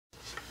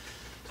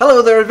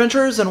Hello there,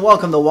 adventurers, and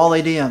welcome to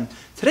Wally DM.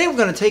 Today we're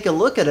going to take a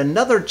look at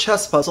another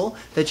chess puzzle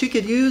that you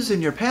could use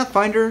in your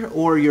Pathfinder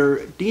or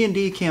your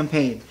D&D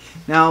campaign.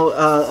 Now,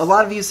 a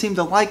lot of you seem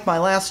to like my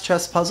last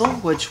chess puzzle,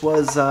 which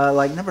was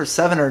like number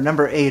 7 or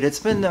number 8. It's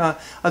been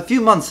a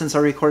few months since I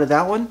recorded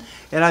that one,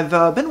 and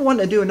I've been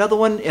wanting to do another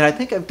one, and I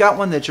think I've got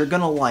one that you're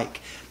going to like.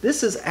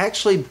 This is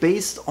actually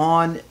based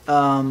on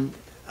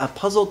a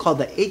puzzle called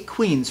the 8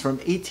 Queens from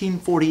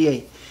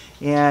 1848.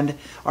 And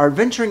our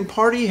adventuring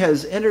party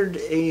has entered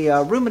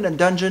a room in a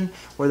dungeon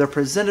where they're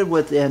presented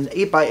with an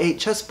 8x8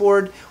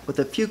 chessboard with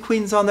a few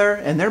queens on there,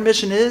 and their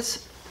mission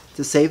is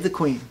to save the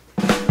queen.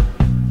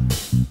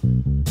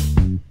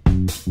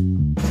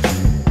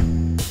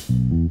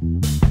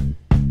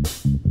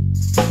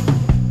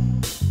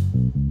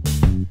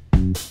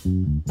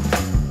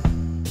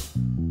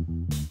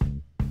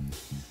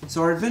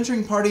 So our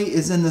adventuring party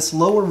is in this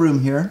lower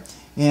room here.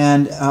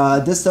 And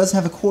this does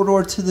have a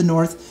corridor to the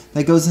north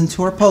that goes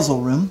into our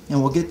puzzle room,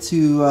 and we'll get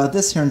to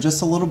this here in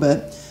just a little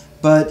bit.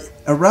 But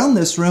around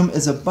this room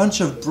is a bunch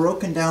of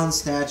broken down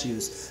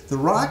statues. The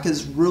rock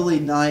is really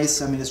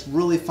nice. I mean, it's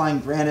really fine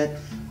granite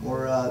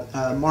or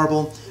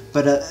marble,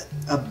 but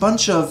a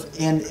bunch of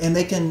and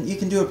you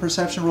can do a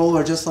perception roll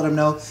or just let them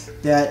know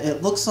that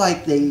it looks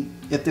like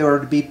if they were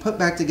to be put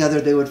back together,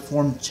 they would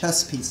form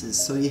chess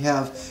pieces. So you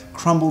have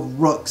crumbled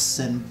rooks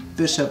and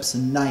bishops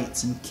and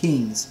knights and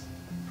kings.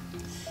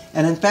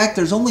 And in fact,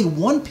 there's only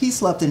one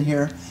piece left in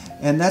here,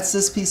 and that's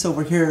this piece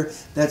over here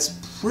that's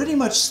pretty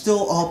much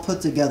still all put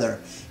together.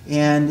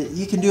 And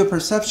you can do a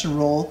perception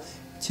roll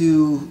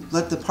to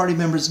let the party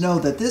members know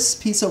that this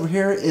piece over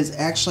here is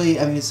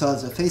actually, I mean, it still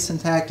has a face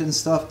intact and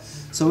stuff,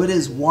 so it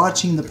is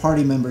watching the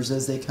party members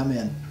as they come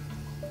in.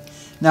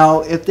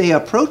 Now, if they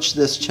approach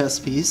this chess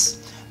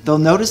piece, they'll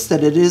notice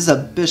that it is a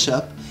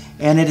bishop,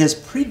 and it is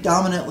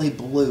predominantly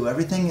blue.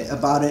 Everything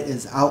about it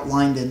is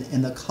outlined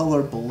in the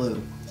color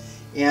blue.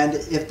 And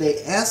if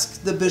they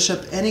ask the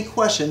bishop any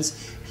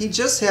questions, he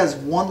just has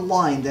one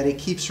line that he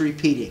keeps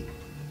repeating.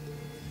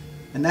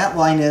 And that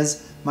line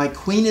is, "My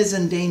queen is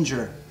in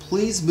danger.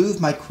 Please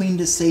move my queen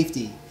to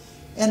safety."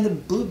 And the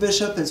blue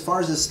bishop, as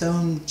far as a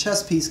stone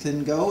chess piece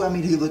can go, I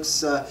mean, he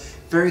looks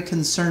very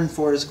concerned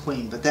for his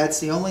queen. But that's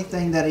the only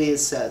thing that he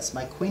says.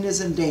 "My queen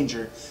is in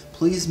danger.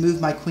 Please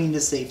move my queen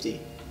to safety."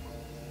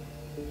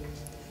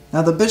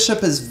 Now the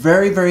bishop is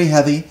very, very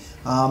heavy.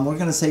 We're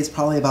going to say it's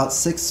probably about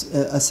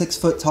a 6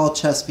 foot tall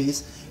chess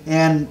piece,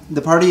 and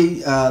the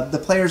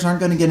players aren't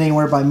going to get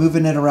anywhere by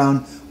moving it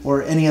around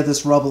or any of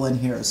this rubble in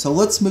here. So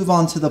let's move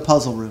on to the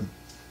puzzle room.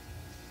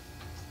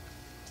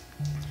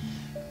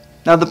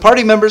 Now the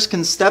party members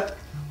can step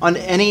on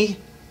any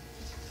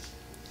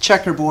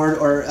checkerboard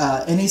or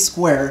any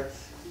square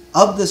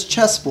of this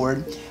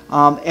chessboard,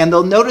 and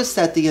they'll notice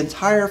that the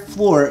entire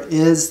floor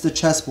is the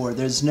chessboard.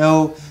 There's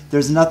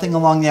nothing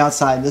along the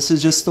outside. This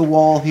is just the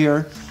wall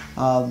here.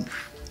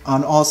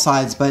 On all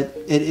sides, but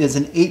it is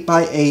an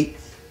 8x8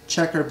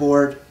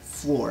 checkerboard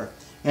floor.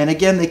 And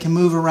again, they can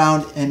move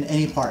around in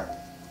any part.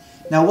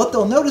 Now what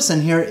they'll notice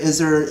in here is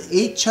there are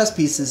 8 chess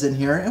pieces in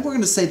here, and we're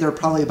going to say they're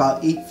probably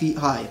about 8 feet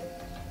high.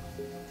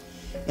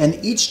 And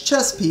each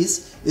chess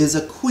piece is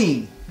a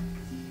queen.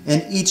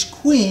 And each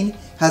queen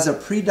has a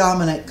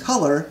predominant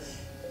color,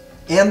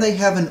 and they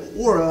have an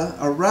aura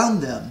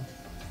around them.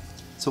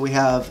 So we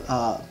have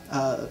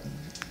a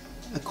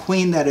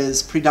queen that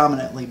is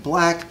predominantly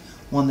black,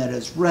 one that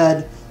is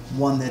red,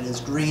 one that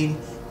is green,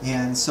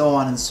 and so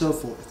on and so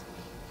forth.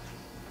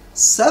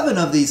 7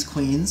 of these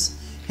queens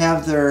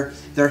have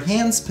their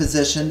hands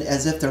positioned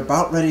as if they're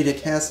about ready to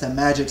cast a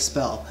magic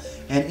spell.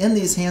 And in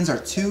these hands are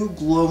 2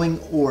 glowing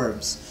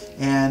orbs.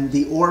 And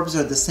the orbs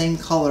are the same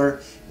color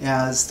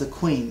as the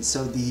queen.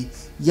 So the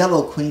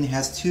yellow queen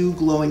has 2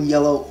 glowing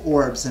yellow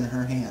orbs in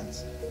her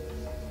hands.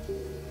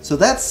 So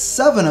that's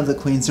 7 of the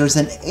queens. There's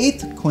an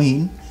 8th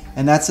queen,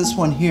 and that's this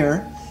one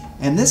here.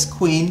 And this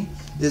queen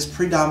is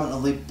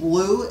predominantly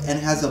blue and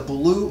has a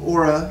blue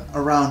aura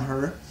around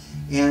her,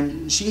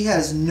 and she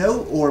has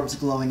no orbs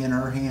glowing in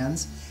her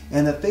hands,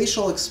 and the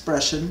facial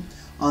expression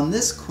on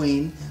this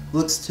queen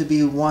looks to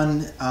be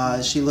one,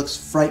 she looks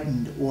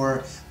frightened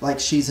or like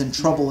she's in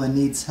trouble and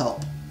needs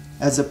help,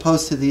 as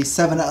opposed to the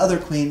 7 other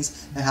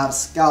queens that have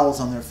scowls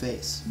on their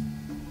face.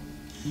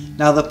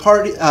 Now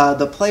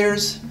the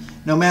players,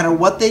 no matter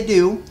what they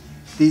do,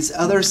 these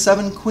other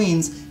 7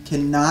 queens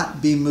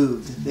cannot be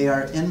moved. They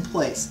are in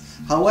place.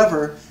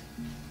 However,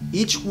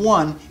 each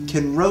one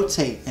can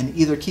rotate and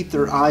either keep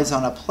their eyes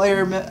on a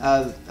player,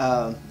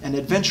 an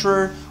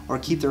adventurer, or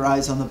keep their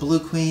eyes on the blue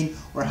queen,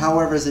 or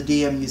however as a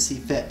DM you see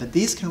fit. But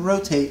these can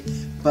rotate,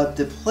 but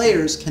the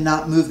players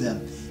cannot move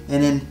them.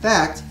 And in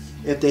fact,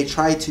 if they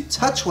try to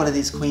touch one of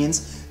these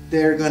queens,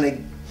 they're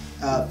going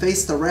to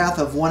face the wrath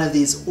of one of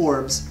these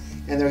orbs,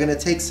 and they're going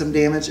to take some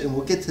damage, and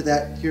we'll get to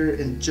that here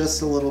in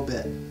just a little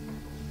bit.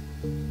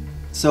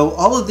 So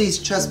all of these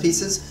chess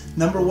pieces,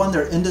 number one,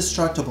 they're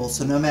indestructible.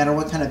 So no matter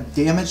what kind of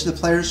damage the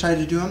players try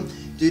to do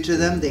due to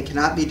them. They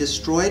cannot be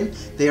destroyed.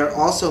 They are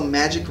also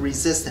magic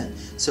resistant,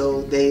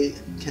 so they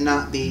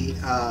cannot be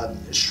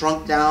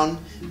shrunk down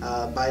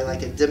by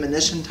like a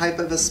diminution type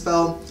of a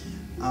spell.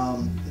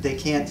 They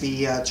can't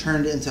be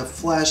turned into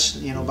flesh,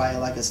 by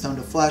like a stone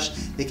to flesh.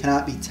 They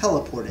cannot be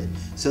teleported.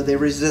 So they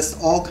resist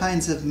all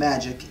kinds of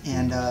magic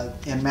and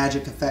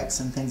magic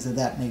effects and things of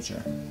that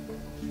nature.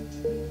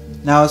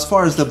 Now, as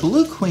far as the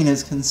Blue Queen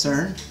is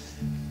concerned,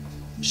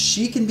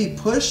 she can be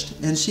pushed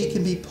and she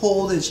can be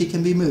pulled and she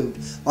can be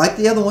moved. Like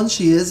the other one,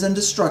 she is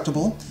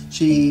indestructible.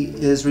 She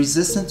is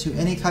resistant to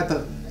any type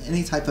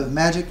of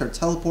magic or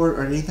teleport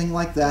or anything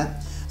like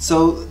that.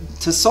 So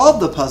to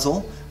solve the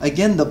puzzle,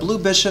 again, the blue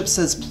bishop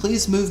says,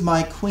 please move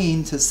my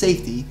queen to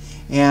safety.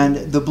 And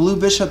the blue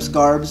bishop's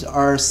garbs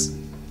are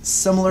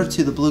similar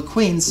to the blue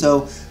queen,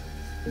 so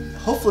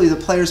hopefully the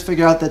players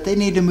figure out that they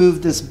need to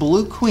move this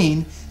blue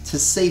queen to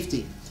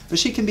safety. But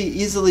she can be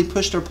easily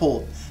pushed or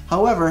pulled.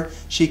 However,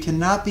 she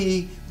cannot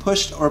be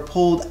pushed or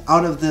pulled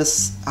out of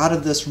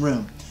this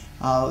room.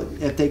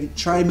 If they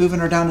try moving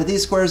her down to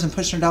these squares and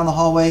pushing her down the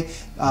hallway,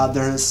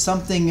 there is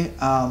something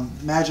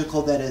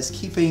magical that is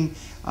keeping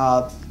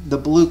the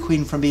blue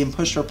queen from being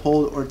pushed or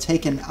pulled or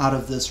taken out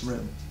of this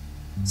room.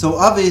 So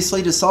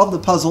obviously, to solve the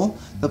puzzle,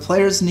 the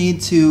players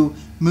need to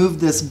move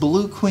this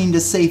blue queen to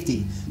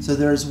safety. So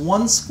there's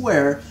one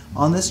square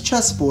on this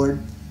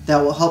chessboard that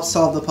will help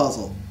solve the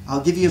puzzle.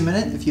 I'll give you a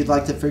minute if you'd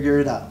like to figure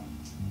it out.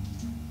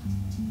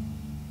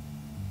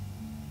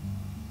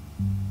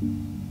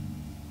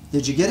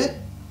 Did you get it?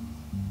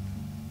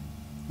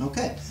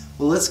 Okay,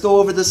 well, let's go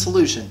over the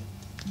solution.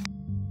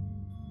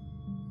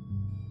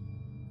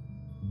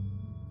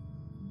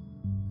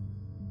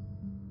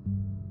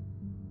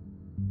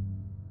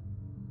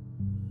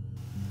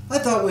 I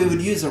thought we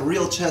would use a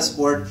real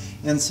chessboard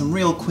and some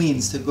real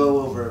queens to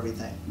go over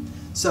everything.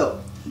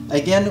 So,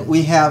 again,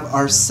 we have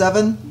our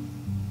 7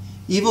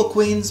 evil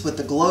queens with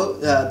the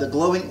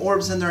glowing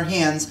orbs in their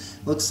hands.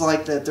 Looks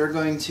like that they're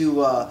going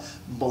to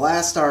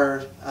blast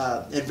our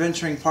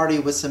adventuring party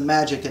with some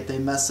magic if they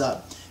mess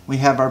up. We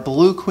have our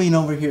blue queen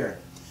over here.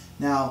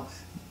 Now,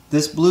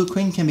 this blue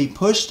queen can be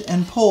pushed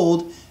and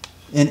pulled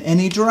in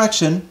any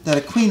direction that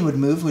a queen would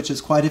move, which is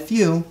quite a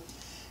few,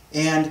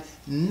 and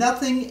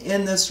nothing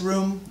in this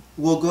room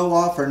will go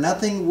off or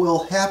nothing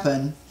will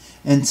happen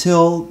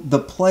until the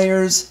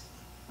players,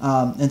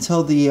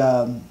 until the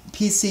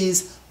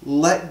PCs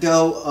let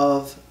go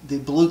of the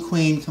blue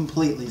queen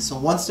completely. So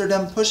once they're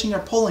done pushing or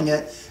pulling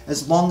it,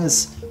 as long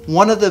as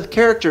one of the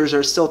characters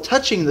are still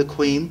touching the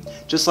queen,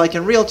 just like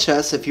in real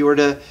chess, if you were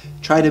to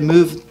try to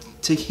move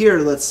to here,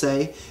 let's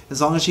say,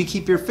 as long as you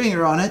keep your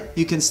finger on it,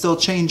 you can still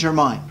change your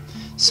mind.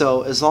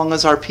 So as long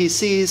as our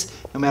PCs,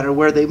 no matter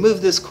where they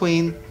move this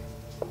queen,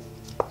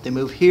 they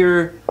move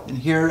here and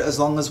here, as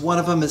long as one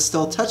of them is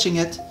still touching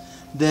it,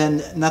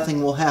 then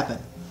nothing will happen.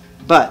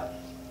 But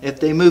if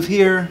they move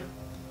here,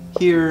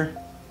 here,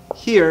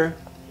 here,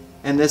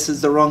 and this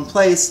is the wrong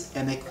place,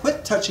 and they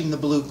quit touching the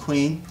blue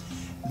queen,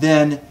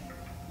 then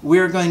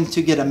we're going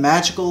to get a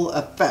magical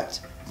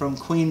effect from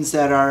queens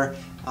that are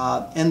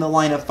in the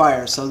line of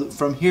fire. So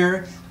from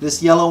here,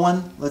 this yellow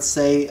one, let's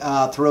say,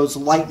 throws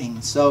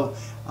lightning. So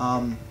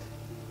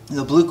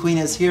the blue queen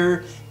is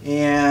here,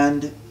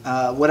 and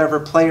whatever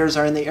players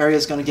are in the area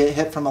is going to get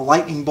hit from a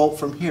lightning bolt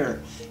from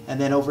here. And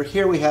then over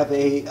here we have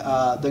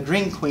the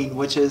green queen,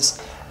 which is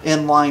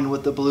in line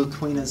with the blue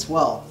queen as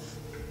well.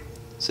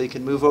 So you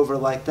can move over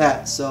like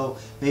that. So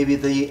maybe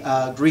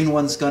the green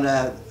one's going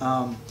to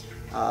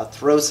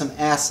throw some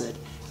acid.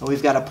 And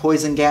we've got a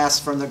poison gas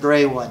from the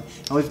gray one.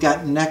 And we've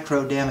got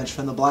necro damage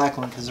from the black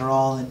one, because they're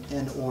all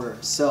in order.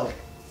 So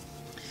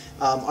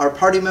our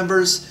party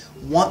members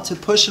want to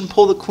push and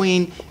pull the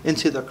queen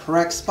into the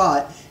correct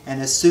spot.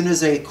 And as soon as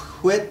they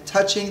quit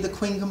touching the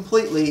queen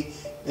completely,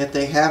 if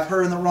they have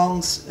her in the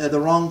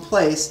wrong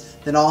place,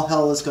 then all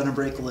hell is going to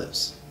break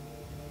loose.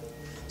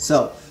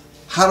 So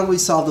how do we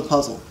solve the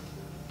puzzle?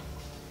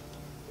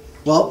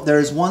 Well, there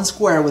is one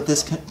square with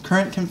this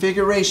current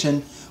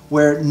configuration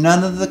where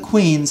none of the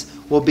queens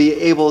will be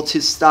able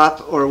to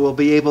stop or will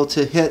be able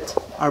to hit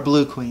our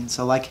blue queen.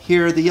 So like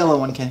here, the yellow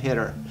one can hit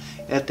her.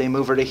 If they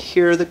move her to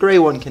here, the gray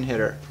one can hit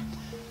her.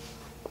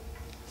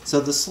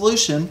 So the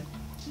solution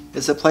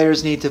is the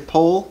players need to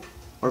pull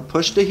or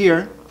push to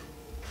here,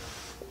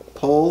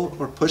 pull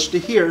or push to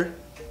here,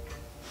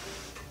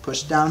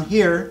 push down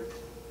here,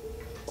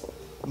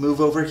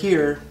 move over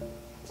here,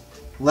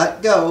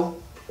 let go,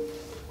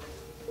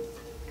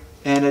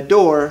 and a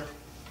door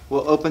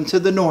will open to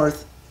the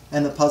north,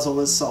 and the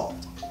puzzle is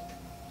solved.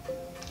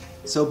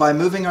 So by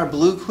moving our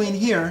blue queen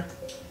here,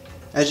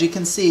 as you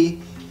can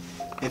see,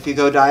 if you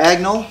go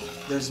diagonal,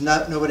 there's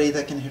nobody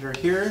that can hit her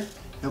here,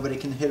 nobody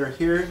can hit her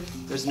here,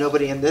 there's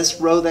nobody in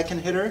this row that can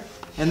hit her,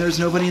 and there's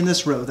nobody in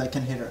this row that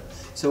can hit her.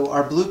 So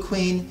our blue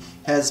queen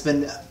has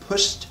been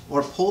pushed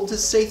or pulled to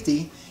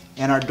safety,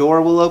 and our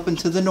door will open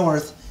to the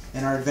north,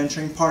 and our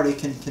adventuring party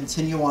can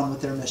continue on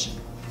with their mission.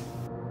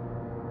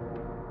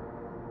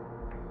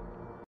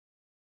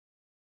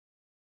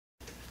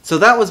 So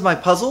that was my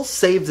puzzle,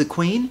 Save the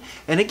Queen.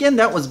 And again,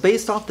 that was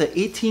based off the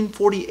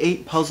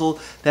 1848 puzzle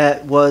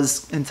that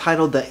was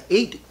entitled the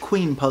 8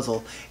 Queen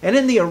Puzzle. And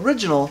in the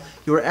original,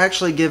 you were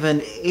actually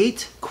given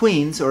 8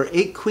 queens or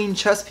 8 queen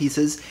chess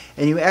pieces,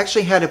 and you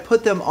actually had to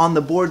put them on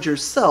the board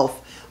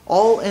yourself,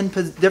 all in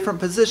different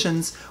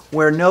positions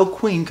where no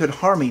queen could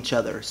harm each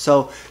other.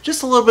 So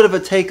just a little bit of a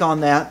take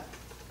on that.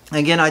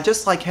 Again, I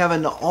just like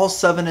having all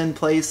 7 in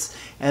place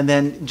and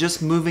then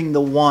just moving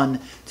the 1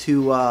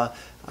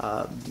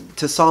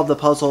 to solve the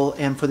puzzle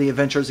and for the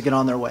adventurers to get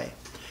on their way.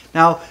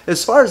 Now,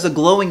 as far as the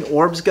glowing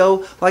orbs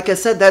go, like I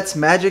said, that's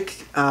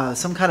magic,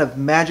 some kind of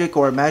magic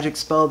or a magic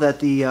spell that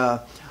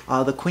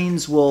the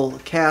queens will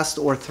cast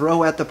or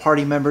throw at the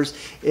party members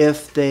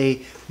if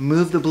they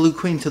move the blue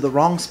queen to the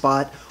wrong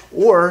spot,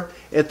 or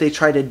if they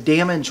try to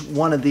damage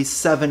one of these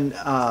 7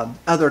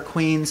 other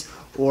queens,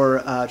 or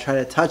try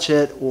to touch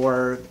it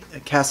or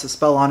cast a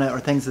spell on it or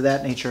things of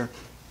that nature.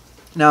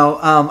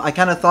 Now, I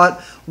kind of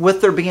thought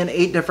with there being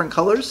 8 different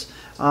colors,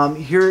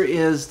 here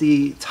is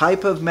the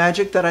type of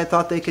magic that I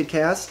thought they could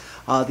cast.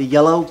 The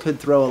yellow could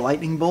throw a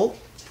lightning bolt.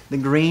 The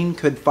green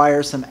could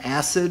fire some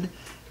acid.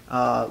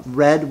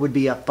 Red would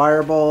be a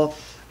fireball.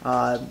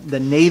 The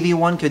navy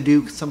one could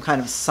do some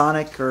kind of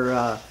sonic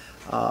or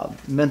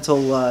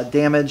mental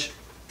damage.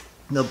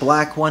 The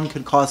black one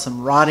could cause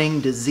some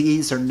rotting,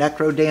 disease, or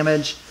necro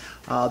damage.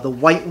 The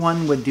white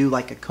one would do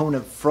like a cone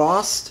of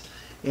frost.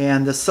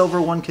 And the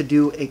silver one could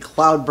do a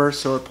cloud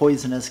burst or a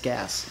poisonous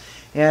gas.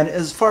 And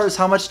as far as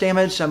how much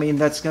damage, I mean,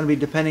 that's going to be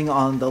depending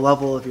on the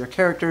level of your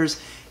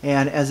characters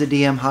and as a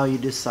DM how you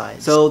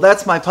decide. So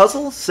that's my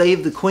puzzle,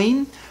 Save the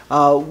Queen.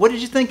 What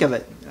did you think of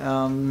it?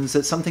 Is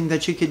it something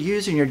that you could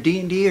use in your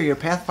D&D or your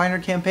Pathfinder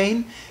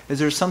campaign? Is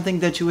there something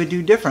that you would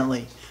do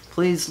differently?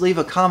 Please leave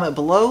a comment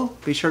below.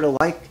 Be sure to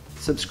like,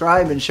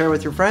 subscribe, and share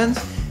with your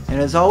friends.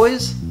 And as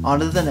always, on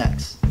to the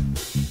next.